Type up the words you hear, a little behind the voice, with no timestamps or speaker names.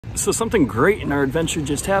So something great in our adventure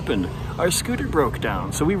just happened. Our scooter broke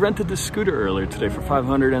down. So we rented this scooter earlier today for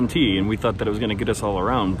 500 NT and we thought that it was gonna get us all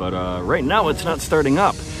around, but right now it's not starting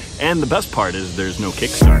up. And the best part is there's no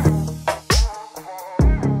kickstart.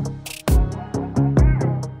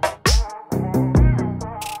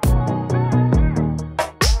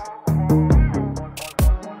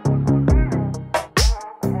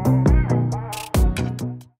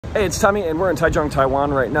 Hey, it's Tommy and we're in Taichung,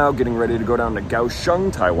 Taiwan right now, getting ready to go down to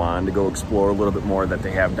Kaohsiung, Taiwan to go explore a little bit more that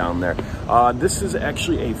they have down there. This is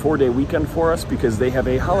actually a 4-day weekend for us because they have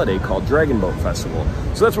a holiday called Dragon Boat Festival.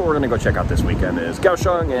 So that's what we're gonna go check out this weekend is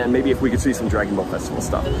Kaohsiung, and maybe if we could see some Dragon Boat Festival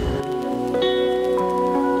stuff.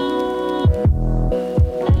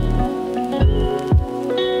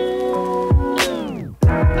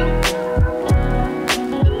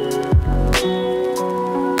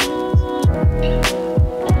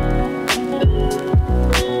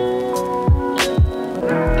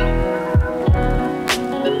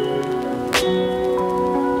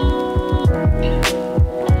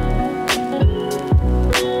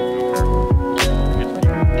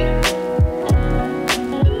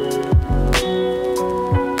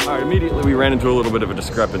 We ran into a little bit of a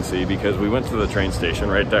discrepancy because we went to the train station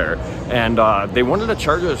right there and they wanted to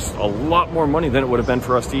charge us a lot more money than it would have been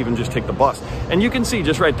for us to even just take the bus. And you can see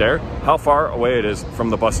just right there how far away it is from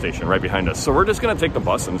the bus station right behind us. So we're just gonna take the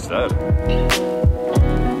bus instead.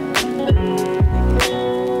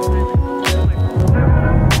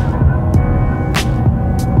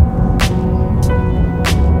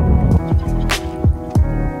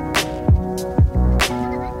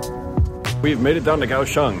 We've made it down to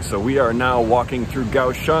Kaohsiung, so we are now walking through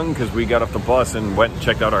Kaohsiung because we got off the bus and went and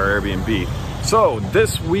checked out our Airbnb. So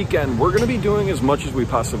this weekend, we're gonna be doing as much as we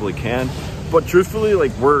possibly can, but truthfully,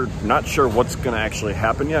 like, we're not sure what's gonna actually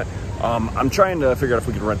happen yet. I'm trying to figure out if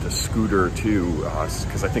we can rent a scooter too,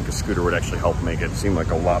 because I think a scooter would actually help make it seem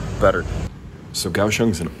like a lot better. So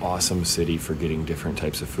Kaohsiung's an awesome city for getting different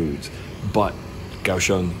types of foods, but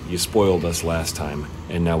Kaohsiung, you spoiled us last time,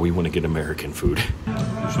 and now we want to get American food.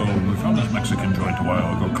 So we found this Mexican joint a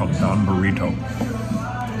while ago called Don Burrito.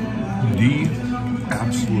 The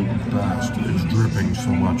absolute best. It's dripping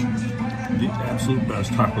so much. The absolute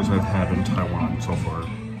best tacos I've had in Taiwan so far.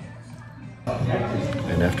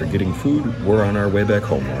 And after getting food, we're on our way back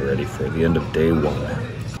home already for the end of day one.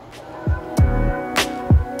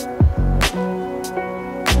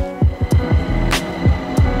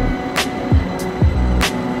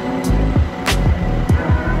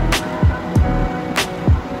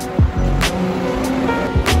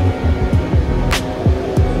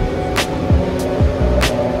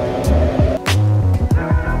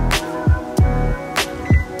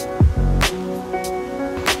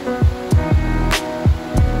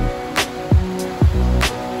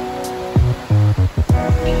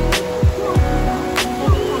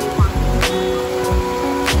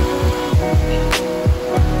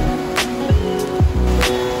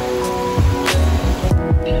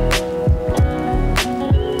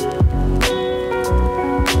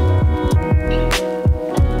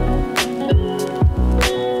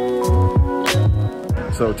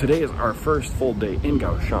 So today is our first full day in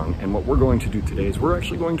Kaohsiung, and what we're going to do today is we're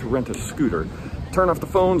actually going to rent a scooter, turn off the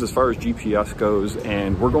phones as far as GPS goes,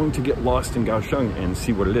 and we're going to get lost in Kaohsiung and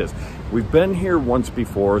see what it is. We've been here once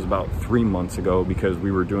before, it was about 3 months ago because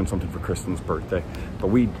we were doing something for Kristen's birthday,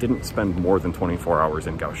 but we didn't spend more than 24 hours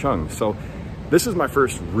in Kaohsiung. So this is my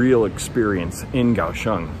first real experience in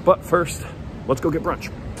Kaohsiung. But first, let's go get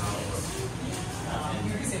brunch.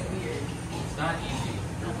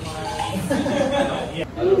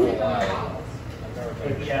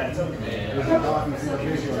 Yeah, it's okay.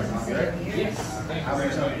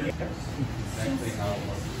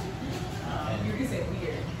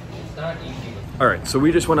 All right, so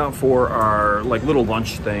we just went out for our little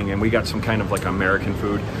lunch thing and we got some kind of American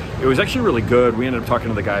food. It was actually really good. We ended up talking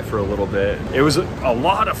to the guy for a little bit. It was a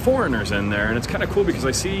lot of foreigners in there, and it's kind of cool because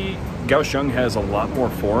I see Kaohsiung has a lot more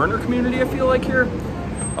foreigner community, I feel like, here.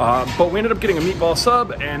 But we ended up getting a meatball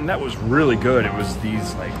sub, and that was really good. It was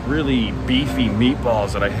these really beefy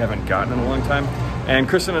meatballs that I haven't gotten in a long time. And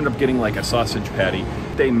Kristen ended up getting a sausage patty.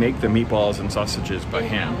 They make the meatballs and sausages by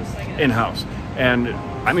hand, in-house. And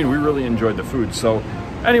I mean, we really enjoyed the food. So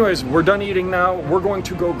anyways, we're done eating now. We're going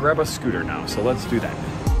to go grab a scooter now. So let's do that.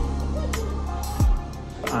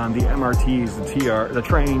 On the MRTs, the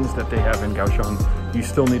trains that they have in Kaohsiung, you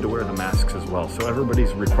still need to wear the masks as well. So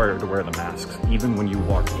everybody's required to wear the masks. Even when you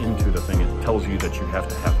walk into the thing, it tells you that you have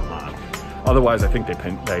to have them on. Otherwise, I think they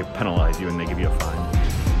penalize you and they give you a fine.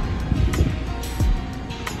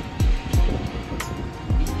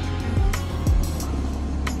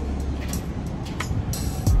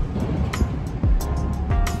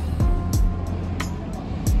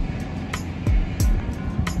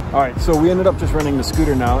 All right, so we ended up just renting the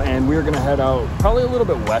scooter now, and we're gonna head out probably a little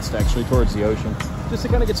bit west, actually, towards the ocean, just to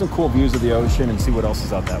kind of get some cool views of the ocean and see what else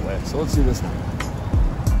is out that way. So let's do this now.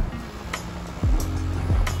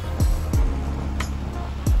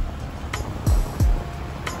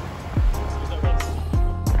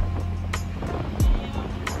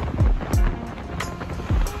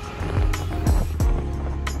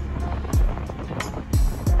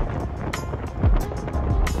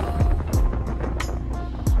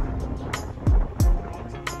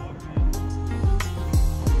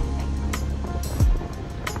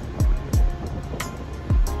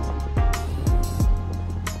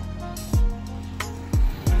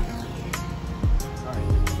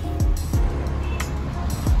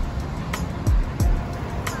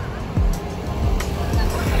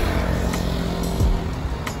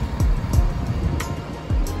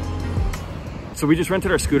 So we just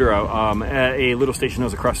rented our scooter out at a little station that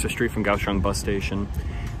was across the street from Kaohsiung bus station.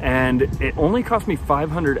 And it only cost me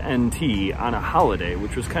 500 NT on a holiday,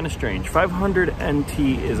 which was kind of strange. 500 NT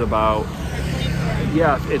is about,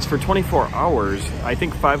 yeah, it's for 24 hours. I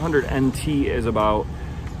think 500 NT is about,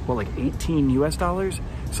 well, like 18 US dollars.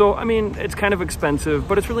 So, I mean, it's kind of expensive,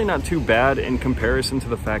 but it's really not too bad in comparison to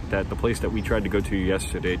the fact that the place that we tried to go to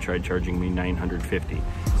yesterday tried charging me 950.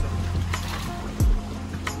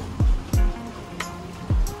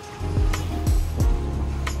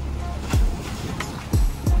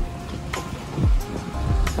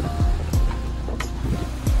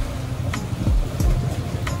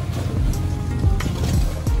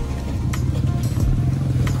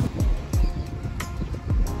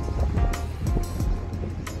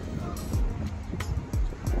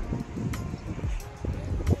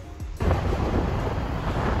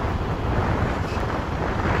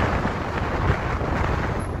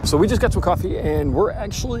 So we just got some coffee and we're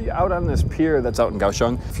actually out on this pier that's out in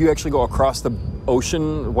Kaohsiung. If you actually go across the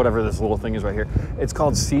ocean, whatever this little thing is right here, it's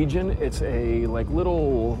called Sijin. It's a like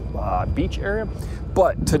little beach area.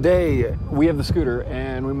 But today we have the scooter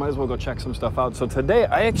and we might as well go check some stuff out. So today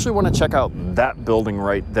I actually want to check out that building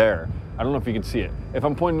right there. I don't know if you can see it. If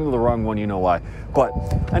I'm pointing to the wrong one, you know why. But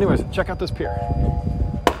anyways, check out this pier.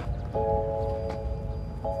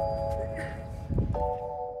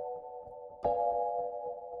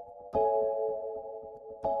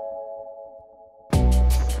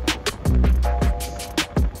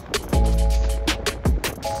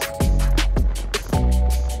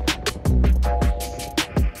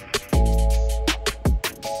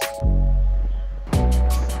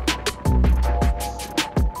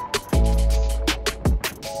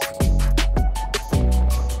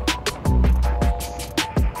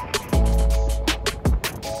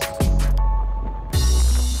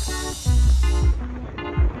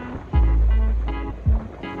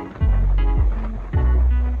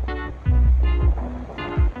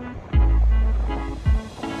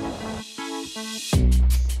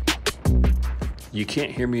 You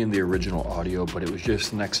can't hear me in the original audio, but it was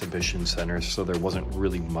just an exhibition center, so there wasn't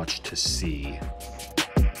really much to see.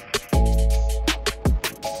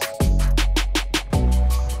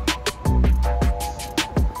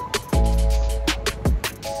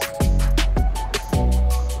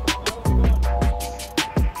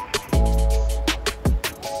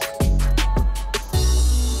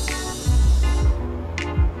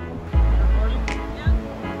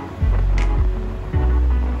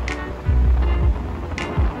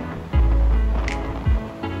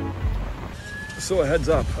 So a heads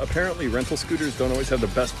up, apparently rental scooters don't always have the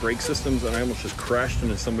best brake systems, and I almost just crashed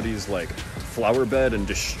into somebody's like flower bed and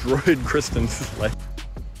destroyed Kristen's leg.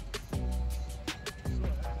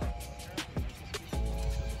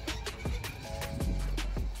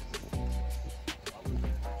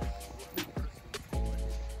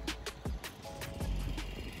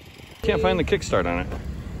 Can't find the kickstart on it.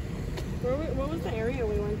 What was the area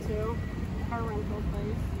we went to? Our rental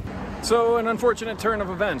place. So an unfortunate turn of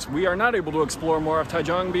events. We are not able to explore more of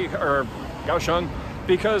Kaohsiung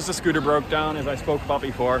because the scooter broke down, as I spoke about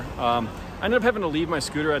before. I ended up having to leave my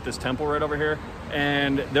scooter at this temple right over here,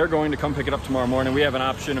 and they're going to come pick it up tomorrow morning. We have an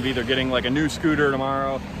option of either getting like a new scooter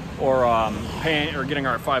tomorrow or paying or getting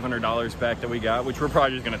our $500 back that we got, which we're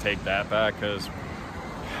probably just going to take that back because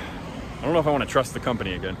I don't know if I want to trust the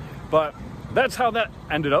company again. But that's how that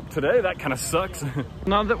ended up today. That kind of sucks.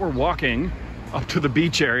 Now that we're walking up to the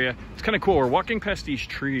beach area, it's kind of cool. We're walking past these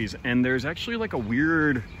trees and there's actually like a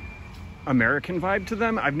weird American vibe to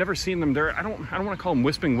them. I've never seen them there. I don't want to call them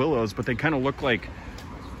whispering willows, but they kind of look like,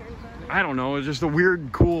 I don't know, it's just a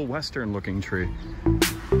weird, cool Western looking tree.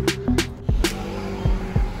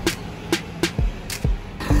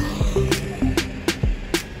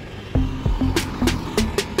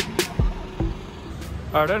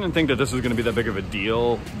 All right, I didn't think that this was gonna be that big of a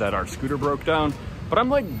deal that our scooter broke down, but I'm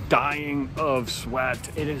like dying of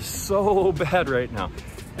sweat. It is so bad right now.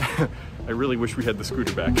 I really wish we had the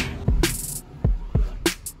scooter back.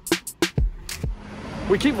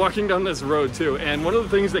 We keep walking down this road too, and one of the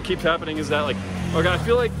things that keeps happening is that, like, okay, I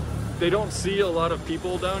feel like they don't see a lot of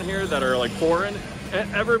people down here that are like foreign,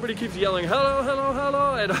 and everybody keeps yelling, hello, hello,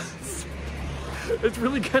 hello, and it's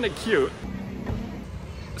really kind of cute.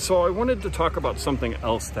 So I wanted to talk about something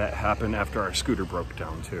else that happened after our scooter broke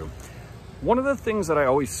down too. One of the things that I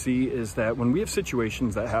always see is that when we have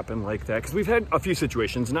situations that happen like that, because we've had a few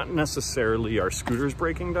situations, not necessarily our scooters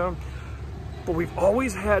breaking down, but we've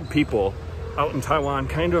always had people out in Taiwan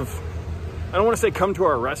kind of, I don't want to say come to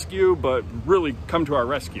our rescue, but really come to our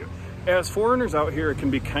rescue. As foreigners out here, it can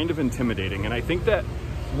be kind of intimidating. And I think that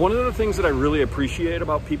one of the things that I really appreciate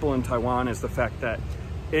about people in Taiwan is the fact that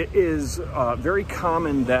it is very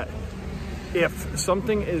common that if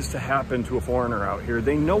something is to happen to a foreigner out here,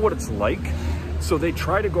 they know what it's like. So they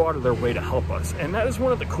try to go out of their way to help us. And that is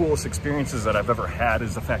one of the coolest experiences that I've ever had,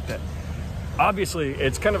 is the fact that obviously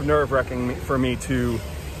it's kind of nerve-wracking for me to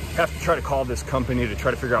have to try to call this company to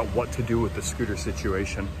try to figure out what to do with the scooter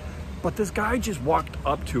situation. But this guy just walked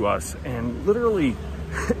up to us and literally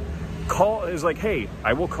is like, hey,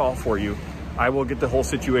 I will call for you. I will get the whole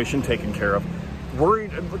situation taken care of.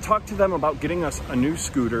 Talk to them about getting us a new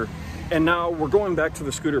scooter. And now we're going back to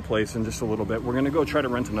the scooter place in just a little bit. We're gonna go try to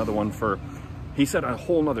rent another one for, he said, a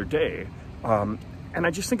whole nother day. And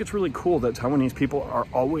I just think it's really cool that Taiwanese people are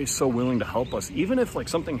always so willing to help us, even if like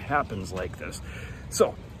something happens like this.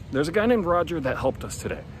 So there's a guy named Roger that helped us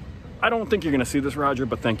today. I don't think you're gonna see this, Roger,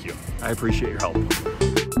 but thank you. I appreciate your help.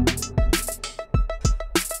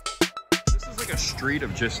 This is like a street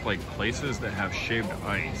of just like places that have shaved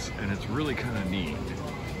ice, and it's really kind of neat.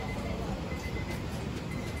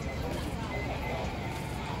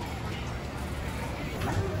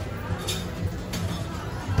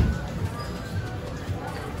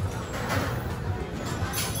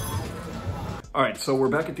 All right, so we're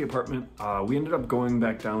back at the apartment. We ended up going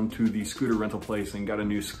back down to the scooter rental place and got a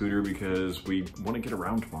new scooter because we want to get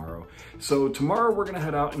around tomorrow. So tomorrow we're gonna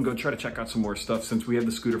head out and go try to check out some more stuff since we have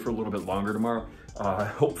the scooter for a little bit longer tomorrow.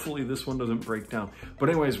 Hopefully this one doesn't break down. But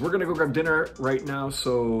anyways, we're gonna go grab dinner right now,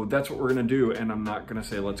 so that's what we're gonna do, and I'm not gonna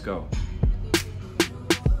say let's go.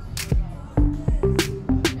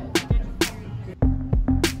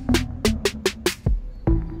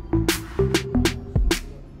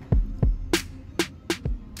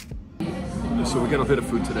 So we got a bit of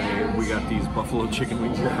food today. We got these buffalo chicken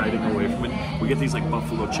wings. You're hiding away from it. We get these like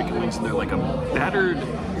buffalo chicken wings, and they're like a battered,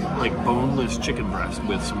 like boneless chicken breast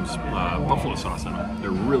with some buffalo sauce in them. They're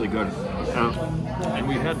really good. And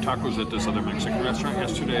we had tacos at this other Mexican restaurant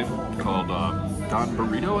yesterday called Don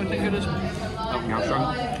Burrito, I think it is, out in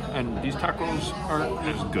Kaohsiung. And these tacos aren't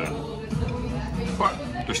as good, but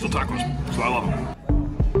they're still tacos, so I love them.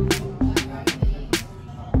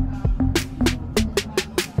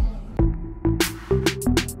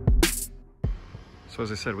 So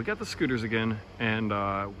as I said, we got the scooters again, and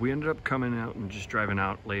we ended up coming out and just driving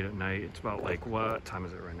out late at night. It's about like, what time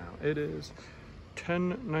is it right now? It is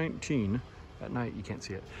 10:19 at night. You can't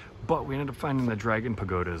see it. But we ended up finding the dragon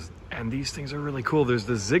pagodas, and these things are really cool. There's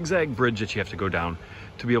this zigzag bridge that you have to go down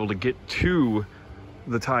to be able to get to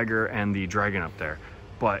the tiger and the dragon up there.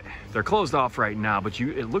 But they're closed off right now, but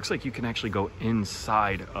it looks like you can actually go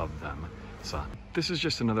inside of them. So this is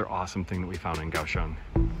just another awesome thing that we found in Kaohsiung.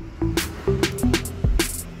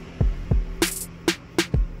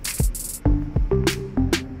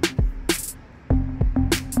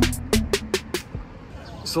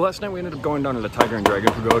 So last night we ended up going down to the Tiger and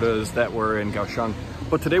Dragon pagodas that were in Kaohsiung.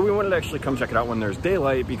 But today we wanted to actually come check it out when there's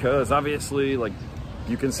daylight, because obviously, like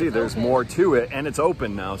you can see, there's more to it and it's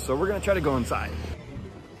open now. So we're gonna try to go inside.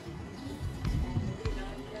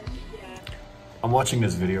 I'm watching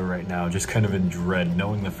this video right now just kind of in dread,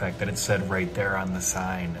 knowing the fact that it said right there on the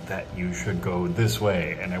sign that you should go this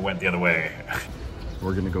way, and I went the other way.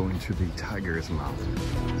 We're gonna go into the tiger's mouth.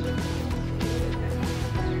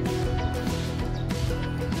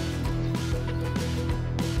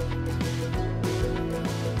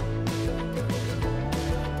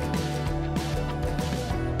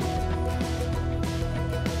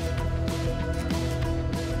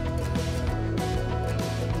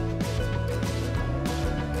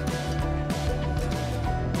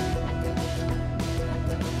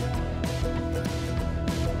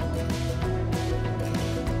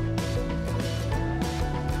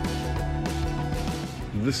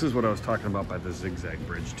 This is what I was talking about by the zigzag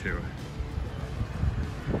bridge too.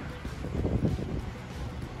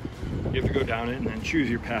 It you have to go down it and then choose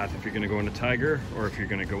your path if you're going to go into Tiger or if you're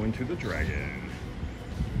going to go into the Dragon.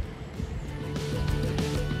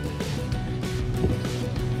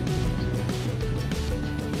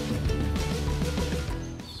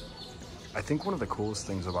 I think one of the coolest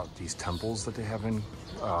things about these temples that they have in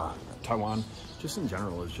Taiwan, just in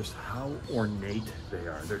general, is just how ornate they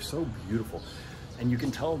are. They're so beautiful. And you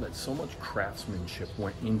can tell that so much craftsmanship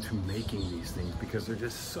went into making these things because they're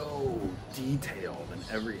just so detailed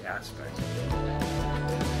in every aspect.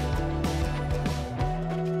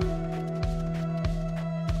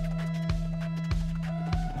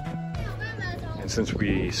 And since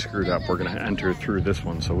we screwed up, we're gonna enter through this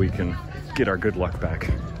one so we can get our good luck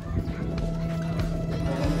back.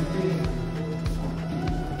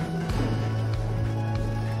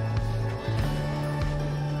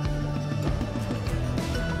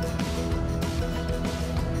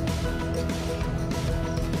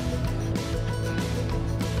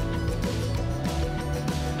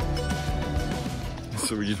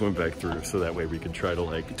 So we just went back through so that way we could try to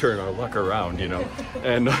like turn our luck around, you know.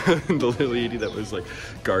 And the lady that was like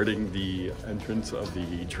guarding the entrance of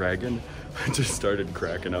the Dragon just started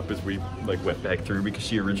cracking up as we like went back through because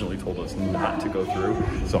she originally told us not to go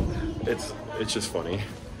through. So it's just funny.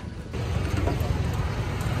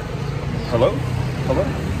 Hello? Hello?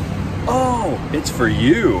 Oh, it's for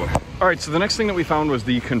you. All right, so the next thing that we found was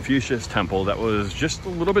the Confucius Temple that was just a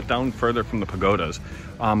little bit down further from the pagodas.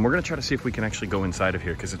 We're gonna try to see if we can actually go inside of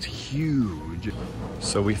here because it's huge.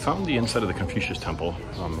 So we found the inside of the Confucius Temple.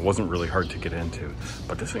 It wasn't really hard to get into,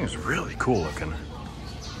 but this thing is really cool looking.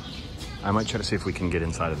 I might try to see if we can get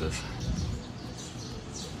inside of this.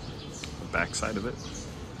 The back side of it.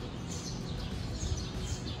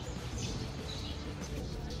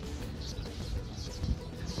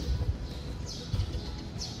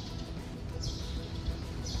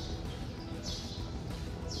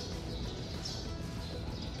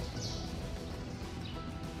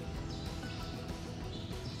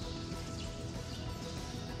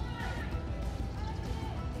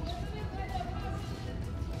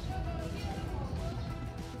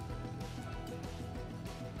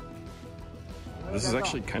 This is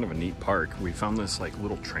actually kind of a neat park. We found this like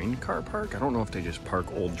little train car park. I don't know if they just park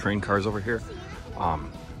old train cars over here.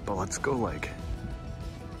 But let's go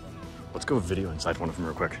video inside one of them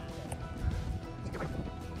real quick. I don't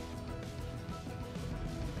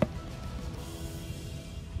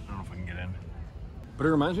know if I can get in. But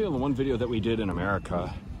it reminds me of the one video that we did in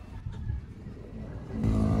America.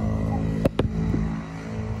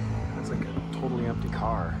 It's like a totally empty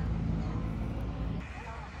car.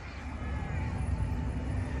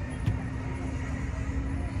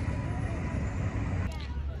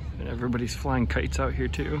 Everybody's flying kites out here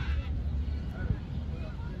too.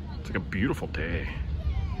 It's like a beautiful day.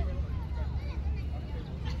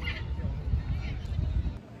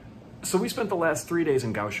 So we spent the last 3 days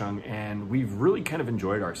in Kaohsiung and we've really kind of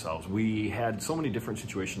enjoyed ourselves. We had so many different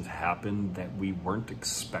situations happen that we weren't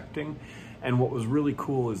expecting. And what was really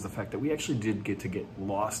cool is the fact that we actually did get to get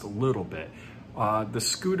lost a little bit. The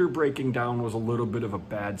scooter breaking down was a little bit of a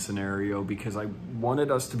bad scenario because I wanted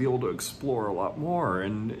us to be able to explore a lot more,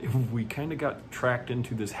 and we kind of got tracked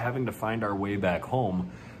into this having to find our way back home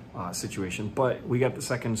situation. But we got the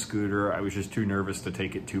second scooter. I was just too nervous to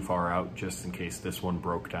take it too far out just in case this one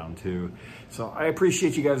broke down too. So I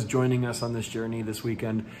appreciate you guys joining us on this journey this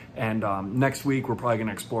weekend, and next week we're probably going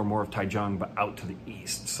to explore more of Taichung but out to the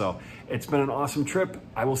east. So it's been an awesome trip.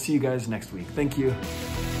 I will see you guys next week. Thank you.